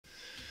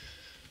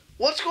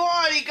What's going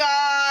on, you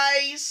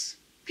guys?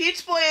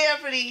 Pizza Boy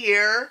Anthony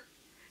here,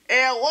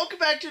 and welcome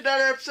back to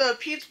another episode of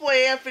Pizza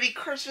Boy Anthony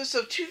Christmas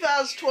of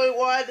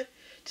 2021.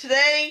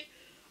 Today,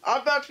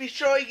 I'm about to be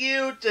showing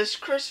you this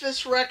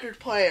Christmas record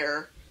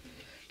player.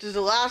 This is the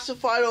last and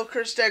final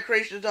Christmas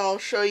decoration that I'll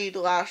show you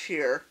last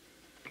year.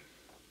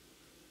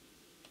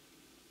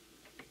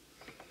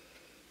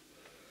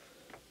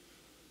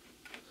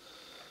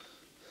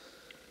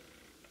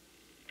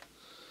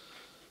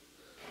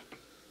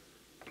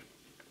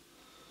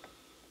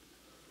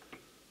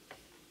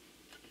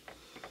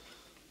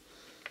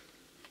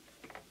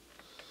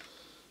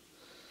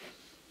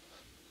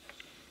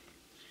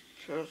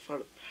 Trying to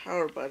find a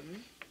power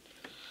button.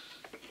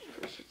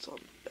 If it's on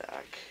the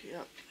back.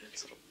 Yep,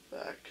 it's on the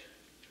back.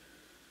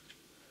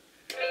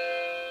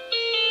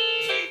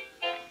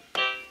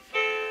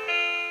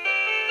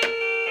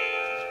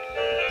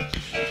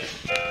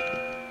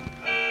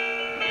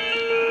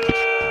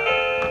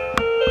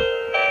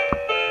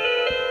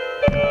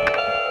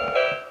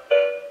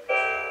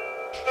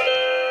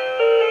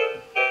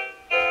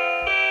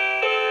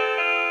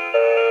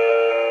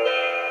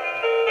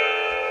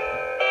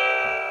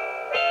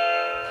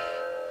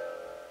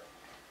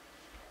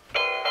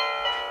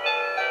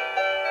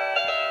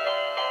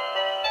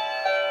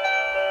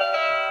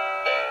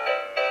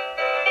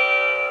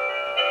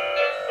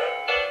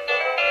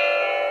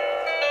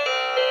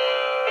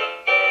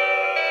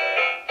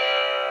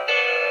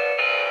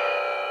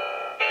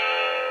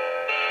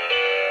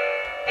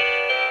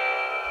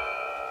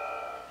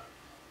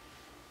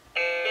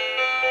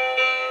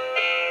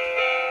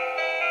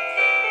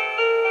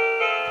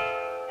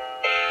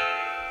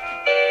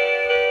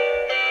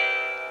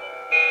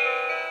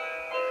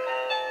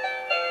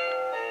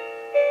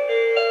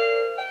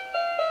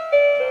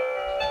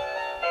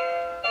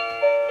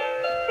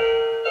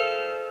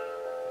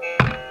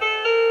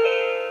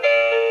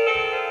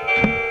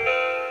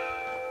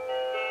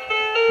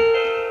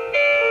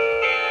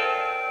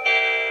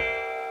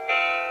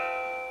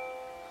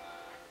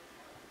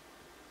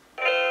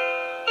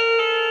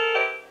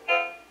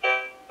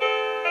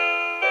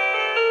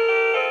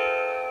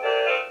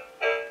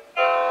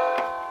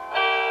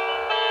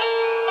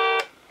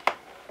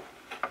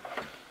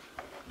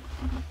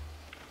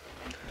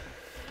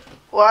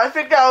 Well, I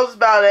think that was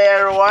about it,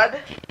 everyone.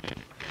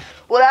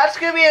 Well, that's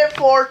going to be it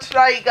for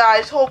tonight, you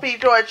guys. Hope you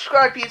enjoyed.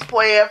 Subscribe, Pizza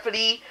Boy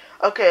Anthony.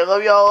 Okay,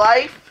 love y'all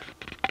life.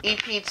 Eat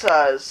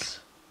pizzas.